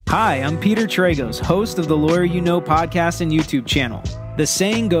Hi, I'm Peter Tragos, host of the Lawyer You Know podcast and YouTube channel. The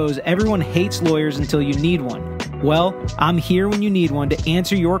saying goes, everyone hates lawyers until you need one. Well, I'm here when you need one to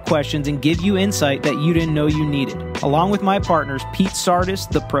answer your questions and give you insight that you didn't know you needed. Along with my partners, Pete Sardis,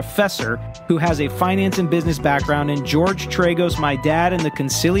 the professor, who has a finance and business background, and George Tragos, my dad, and the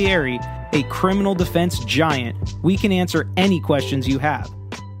consigliere, a criminal defense giant, we can answer any questions you have.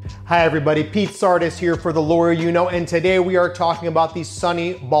 Hi everybody, Pete Sardis here for The Lawyer You Know, and today we are talking about the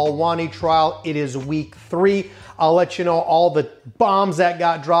Sunny Balwani trial. It is week 3. I'll let you know all the bombs that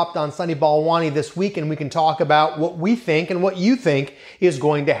got dropped on Sunny Balwani this week, and we can talk about what we think and what you think is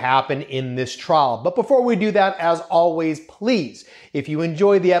going to happen in this trial. But before we do that, as always, please, if you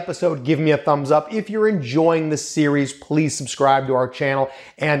enjoyed the episode, give me a thumbs up. If you're enjoying the series, please subscribe to our channel.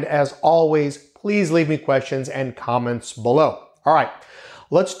 And as always, please leave me questions and comments below. All right.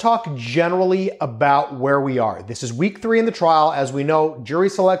 Let's talk generally about where we are. This is week 3 in the trial. As we know, jury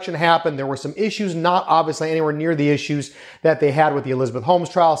selection happened. There were some issues, not obviously anywhere near the issues that they had with the Elizabeth Holmes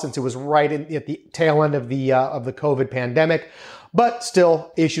trial, since it was right at the tail end of the COVID pandemic. But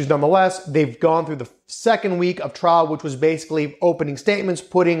still, issues nonetheless. They've gone through the second week of trial, which was basically opening statements,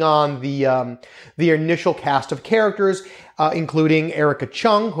 putting on the initial cast of characters, including Erica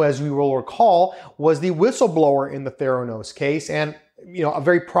Chung, who, as we will recall, was the whistleblower in the Theranos case, and a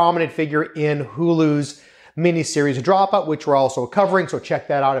very prominent figure in Hulu's miniseries Dropout, which we're also covering, so check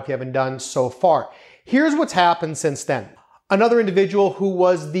that out if you haven't done so far. Here's what's happened since then. Another individual who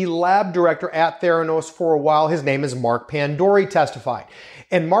was the lab director at Theranos for a while, his name is Mark Pandori, testified.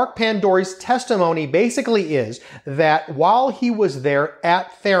 And Mark Pandori's testimony basically is that while he was there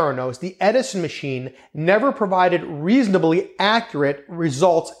at Theranos, the Edison machine never provided reasonably accurate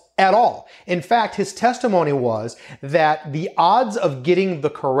results at all. In fact, his testimony was that the odds of getting the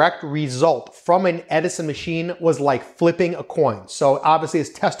correct result from an Edison machine was like flipping a coin. So obviously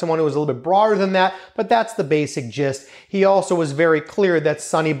his testimony was a little bit broader than that, but that's the basic gist. He also was very clear that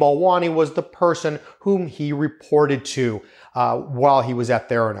Sunny Balwani was the person whom he reported to while he was at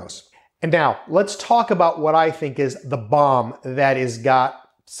Theranos. And now let's talk about what I think is the bomb that has got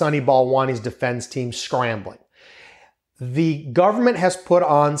Sunny Balwani's defense team scrambling. The government has put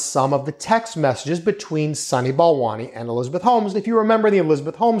on some of the text messages between Sunny Balwani and Elizabeth Holmes. If you remember the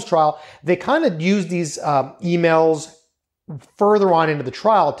Elizabeth Holmes trial, they kind of used these emails further on into the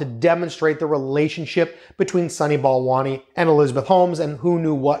trial to demonstrate the relationship between Sunny Balwani and Elizabeth Holmes and who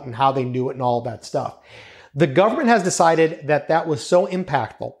knew what and how they knew it and all that stuff. The government has decided that that was so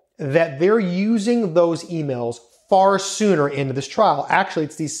impactful that they're using those emails far sooner into this trial. Actually,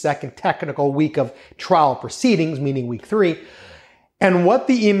 it's the second technical week of trial proceedings, meaning week 3. And what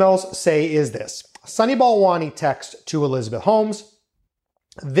the emails say is this. Sunny Balwani text to Elizabeth Holmes,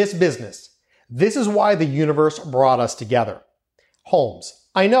 "This business. This is why the universe brought us together." Holmes,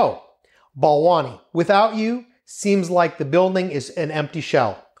 "I know." Balwani, "Without you, seems like the building is an empty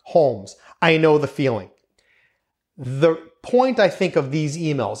shell." Holmes, "I know the feeling." The point, I think, of these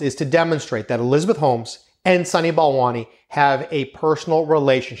emails is to demonstrate that Elizabeth Holmes and Sunny Balwani have a personal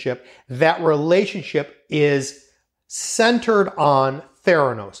relationship. That relationship is centered on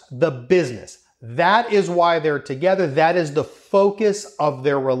Theranos, the business. That is why they're together. That is the focus of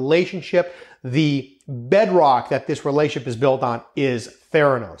their relationship. The bedrock that this relationship is built on is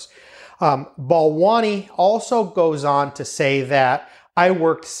Theranos. Balwani also goes on to say that, "I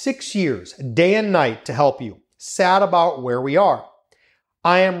worked 6 years, day and night, to help you. Sad about where we are.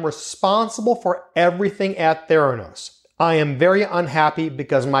 I am responsible for everything at Theranos. I am very unhappy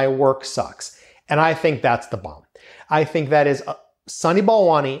because my work sucks." And I think that's the bomb. I think that is Sunny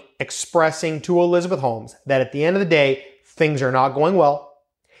Balwani expressing to Elizabeth Holmes that at the end of the day, things are not going well.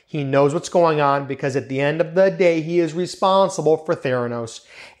 He knows what's going on because at the end of the day, he is responsible for Theranos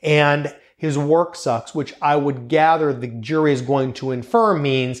and his work sucks, which I would gather the jury is going to infer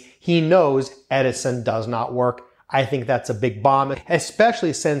means he knows Edison does not work. I think that's a big bomb,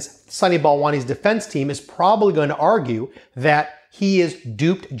 especially since Sunny Balwani's defense team is probably going to argue that he is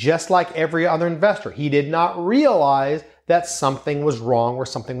duped just like every other investor. He did not realize that something was wrong or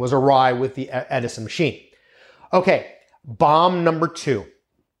something was awry with the Edison machine. Okay, bomb number 2.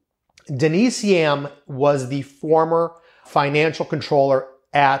 Denise Yam was the former financial controller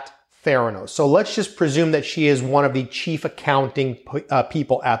at Theranos. So let's just presume that she is one of the chief accounting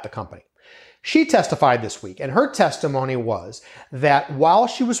people at the company. She testified this week, and her testimony was that while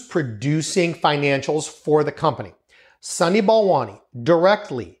she was producing financials for the company, Sunny Balwani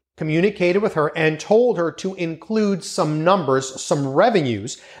directly communicated with her and told her to include some numbers, some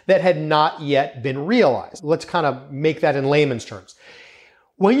revenues that had not yet been realized. Let's kind of make that in layman's terms.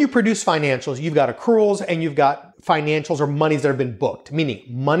 When you produce financials, you've got accruals and you've got financials are monies that have been booked, meaning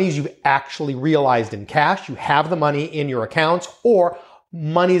monies you've actually realized in cash, you have the money in your accounts, or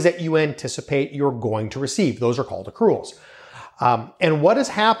monies that you anticipate you're going to receive. Those are called accruals. And what is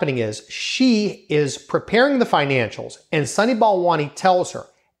happening is she is preparing the financials, and Sunny Balwani tells her,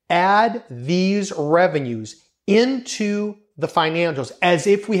 add these revenues into the financials as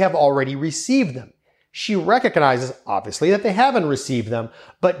if we have already received them. She recognizes, obviously, that they haven't received them,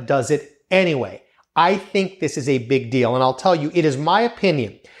 but does it anyway. I think this is a big deal, and I'll tell you, it is my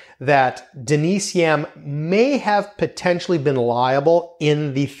opinion that Denise Yam may have potentially been liable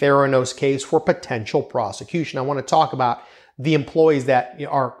in the Theranos case for potential prosecution. I want to talk about the employees that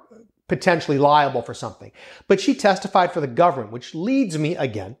are potentially liable for something. But she testified for the government, which leads me,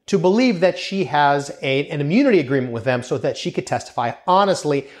 again, to believe that she has an immunity agreement with them so that she could testify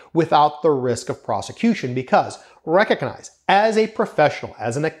honestly without the risk of prosecution. Because recognize, as a professional,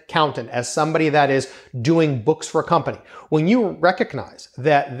 as an accountant, as somebody that is doing books for a company, when you recognize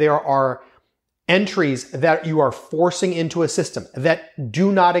that there are entries that you are forcing into a system that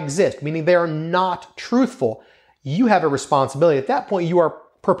do not exist, meaning they are not truthful, you have a responsibility. At that point, you are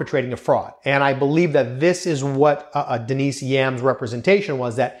perpetrating a fraud. And I believe that this is what Denise Yam's representation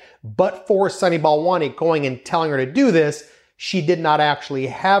was, that but for Sunny Balwani going and telling her to do this, she did not actually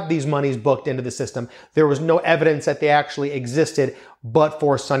have these monies booked into the system. There was no evidence that they actually existed, but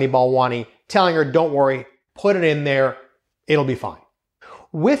for Sunny Balwani telling her, don't worry, put it in there, it'll be fine.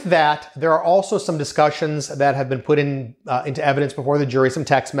 With that, there are also some discussions that have been put into evidence before the jury, some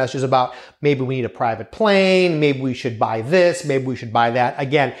text messages about maybe we need a private plane, maybe we should buy this, maybe we should buy that.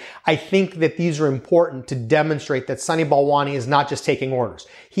 Again, I think that these are important to demonstrate that Sunny Balwani is not just taking orders.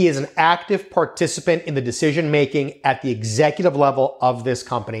 He is an active participant in the decision-making at the executive level of this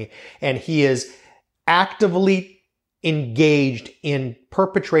company, and he is actively engaged in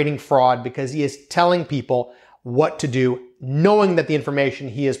perpetrating fraud because he is telling people what to do, knowing that the information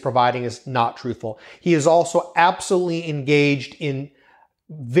he is providing is not truthful. He is also absolutely engaged in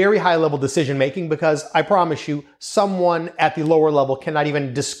very high level decision making because I promise you, someone at the lower level cannot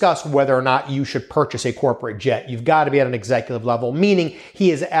even discuss whether or not you should purchase a corporate jet. You've got to be at an executive level, meaning he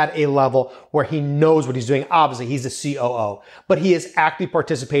is at a level where he knows what he's doing. Obviously, he's a COO, but he is actively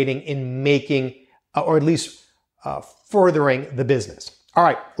participating in making, or at least furthering the business. All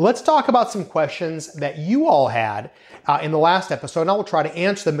right, let's talk about some questions that you all had in the last episode, and I will try to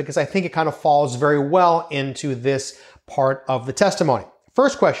answer them because I think it kind of falls very well into this part of the testimony.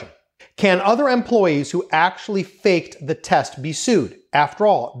 First question, can other employees who actually faked the test be sued? After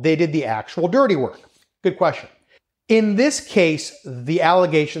all, they did the actual dirty work. Good question. In this case, the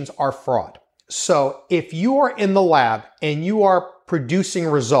allegations are fraud. So if you are in the lab and you are producing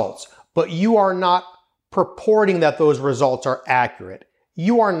results, but you are not purporting that those results are accurate,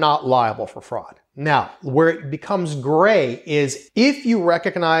 you are not liable for fraud. Now, where it becomes gray is if you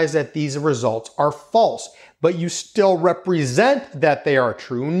recognize that these results are false, but you still represent that they are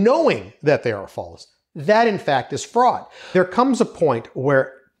true, knowing that they are false. That, in fact, is fraud. There comes a point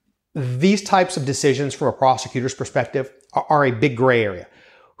where these types of decisions from a prosecutor's perspective are a big gray area.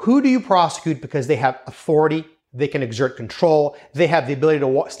 Who do you prosecute because they have authority? They can exert control. They have the ability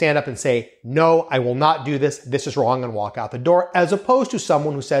to stand up and say, no, I will not do this. This is wrong, and walk out the door, as opposed to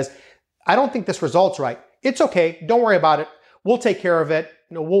someone who says, I don't think this result's right. It's okay. Don't worry about it. We'll take care of it.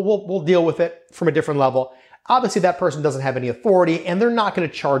 We'll deal with it from a different level. Obviously, that person doesn't have any authority, and they're not going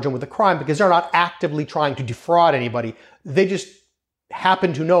to charge them with a crime because they're not actively trying to defraud anybody. They just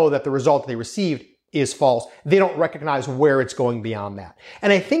happen to know that the result they received is false. They don't recognize where it's going beyond that.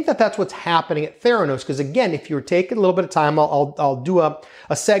 And I think that that's what's happening at Theranos, because again, if you're taking a little bit of time, I'll do a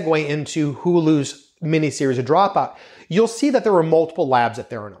segue into Hulu's miniseries, A Dropout. You'll see that there were multiple labs at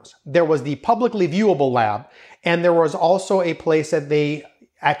Theranos. There was the publicly viewable lab, and there was also a place that they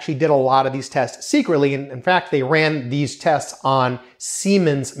actually did a lot of these tests secretly. And in fact, they ran these tests on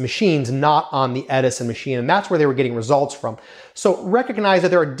Siemens machines, not on the Edison machine. And that's where they were getting results from. So recognize that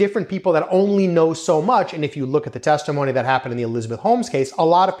there are different people that only know so much. And if you look at the testimony that happened in the Elizabeth Holmes case, a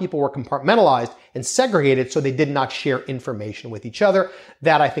lot of people were compartmentalized and segregated so they did not share information with each other.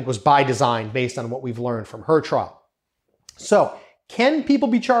 That I think was by design based on what we've learned from her trial. So can people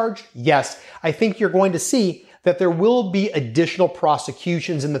be charged? Yes. I think you're going to see that there will be additional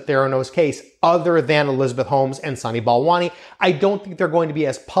prosecutions in the Theranos case other than Elizabeth Holmes and Sunny Balwani. I don't think they're going to be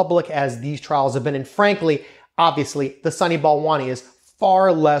as public as these trials have been. And frankly, obviously, the Sunny Balwani is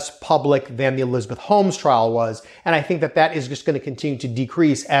far less public than the Elizabeth Holmes trial was. And I think that that is just going to continue to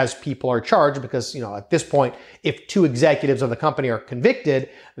decrease as people are charged because, at this point, if two executives of the company are convicted,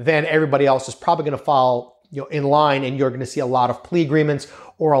 then everybody else is probably going to in line, and you're going to see a lot of plea agreements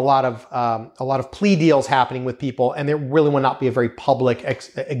or a lot of plea deals happening with people, and there really will not be a very public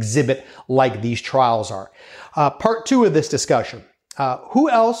exhibit like these trials are. Part 2 of this discussion. Who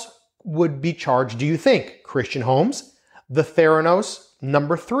else would be charged, do you think? Christian Holmes, the Theranos,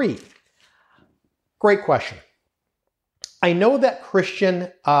 number 3. Great question. I know that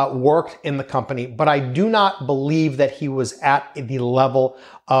Christian worked in the company, but I do not believe that he was at the level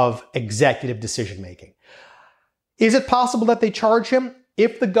of executive decision making. Is it possible that they charge him?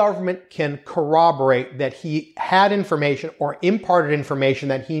 If the government can corroborate that he had information or imparted information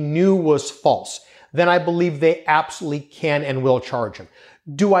that he knew was false, then I believe they absolutely can and will charge him.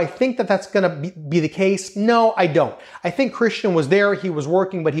 Do I think that that's going to be the case? No, I don't. I think Christian was there, he was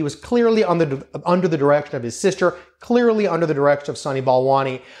working, but he was clearly under the direction of his sister, clearly under the direction of Sunny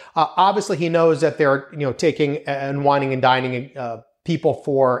Balwani. Obviously, he knows that they're taking and wining and dining people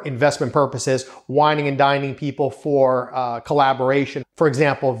for investment purposes, wining and dining people for collaboration. For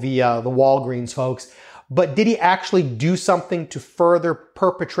example, the Walgreens folks. But did he actually do something to further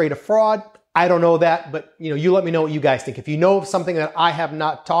perpetrate a fraud? I don't know that, but you let me know what you guys think. If you know of something that I have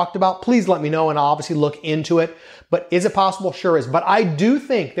not talked about, please let me know and I'll obviously look into it. But is it possible? Sure is. But I do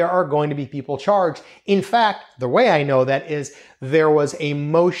think there are going to be people charged. In fact, the way I know that is there was a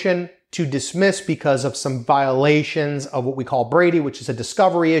motion to dismiss because of some violations of what we call Brady, which is a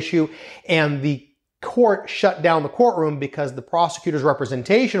discovery issue, and the court shut down the courtroom because the prosecutor's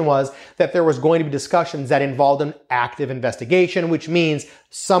representation was that there was going to be discussions that involved an active investigation, which means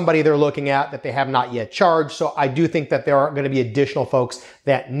somebody they're looking at that they have not yet charged. So I do think that there are going to be additional folks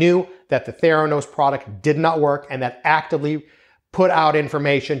that knew that the Theranos product did not work and that actively put out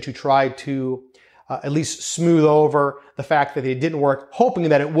information to try to at least smooth over the fact that it didn't work, hoping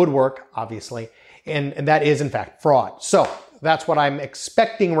that it would work, obviously. And that is, in fact, fraud. So that's what I'm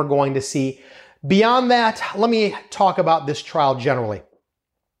expecting we're going to see. Beyond that, let me talk about this trial generally.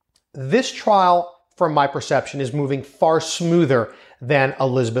 This trial, from my perception, is moving far smoother than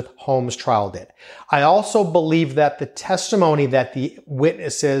Elizabeth Holmes' trial did. I also believe that the testimony that the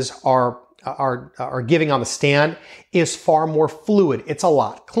witnesses are giving on the stand is far more fluid. It's a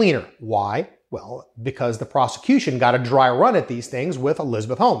lot cleaner. Why? Well, because the prosecution got a dry run at these things with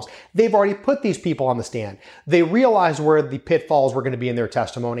Elizabeth Holmes. They've already put these people on the stand. They realized where the pitfalls were going to be in their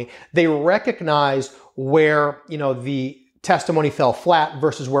testimony. They recognized where, the testimony fell flat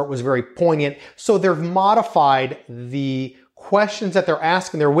versus where it was very poignant. So they've modified the questions that they're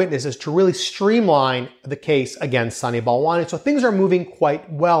asking their witnesses to really streamline the case against Sunny Balwani. So things are moving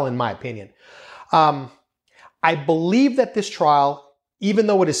quite well, in my opinion. I believe that this trial, even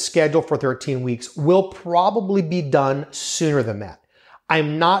though it is scheduled for 13 weeks, will probably be done sooner than that.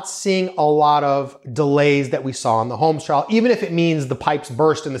 I'm not seeing a lot of delays that we saw in the Holmes trial, even if it means the pipes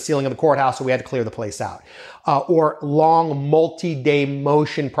burst in the ceiling of the courthouse so we had to clear the place out. Or long multi-day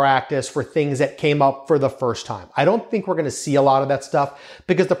motion practice for things that came up for the first time. I don't think we're going to see a lot of that stuff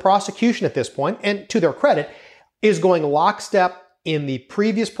because the prosecution at this point, and to their credit, is going lockstep in the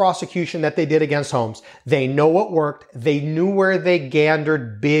previous prosecution that they did against Holmes. They know what worked. They knew where they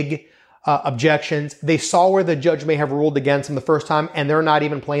gandered big objections. They saw where the judge may have ruled against them the first time, and they're not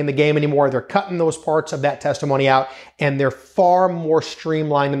even playing the game anymore. They're cutting those parts of that testimony out, and they're far more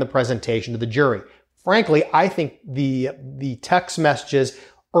streamlined in the presentation to the jury. Frankly, I think the text messages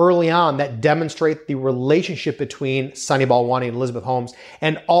early on that demonstrate the relationship between Sunny Balwani and Elizabeth Holmes,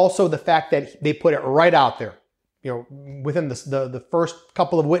 and also the fact that they put it right out there, within the first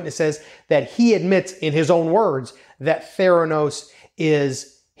couple of witnesses, that he admits in his own words that Theranos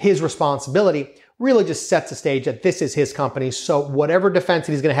is his responsibility, really just sets the stage that this is his company. So whatever defense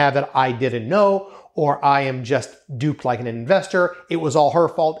he's going to have that I didn't know, or I am just duped like an investor, it was all her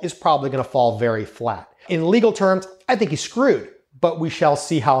fault, is probably going to fall very flat. In legal terms, I think he's screwed, but we shall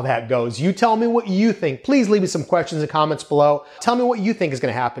see how that goes. You tell me what you think. Please leave me some questions and comments below. Tell me what you think is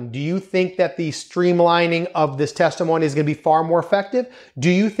going to happen. Do you think that the streamlining of this testimony is going to be far more effective?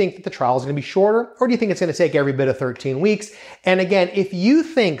 Do you think that the trial is going to be shorter? Or do you think it's going to take every bit of 13 weeks? And again, if you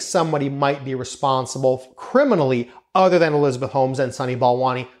think somebody might be responsible criminally other than Elizabeth Holmes and Sunny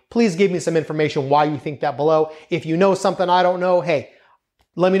Balwani, please give me some information why you think that below. If you know something I don't know, hey,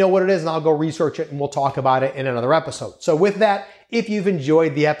 let me know what it is and I'll go research it and we'll talk about it in another episode. So with that, if you've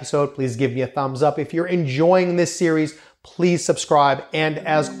enjoyed the episode, please give me a thumbs up. If you're enjoying this series, please subscribe. And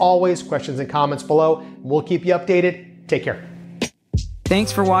as always, questions and comments below. We'll keep you updated. Take care.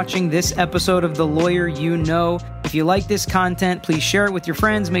 Thanks for watching this episode of The Lawyer You Know. If you like this content, please share it with your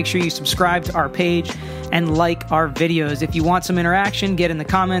friends. Make sure you subscribe to our page and like our videos. If you want some interaction, get in the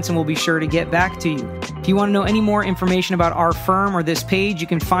comments and we'll be sure to get back to you. If you want to know any more information about our firm or this page, you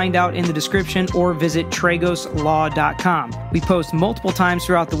can find out in the description or visit tragoslaw.com. We post multiple times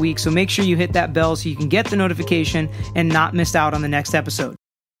throughout the week, so make sure you hit that bell so you can get the notification and not miss out on the next episode.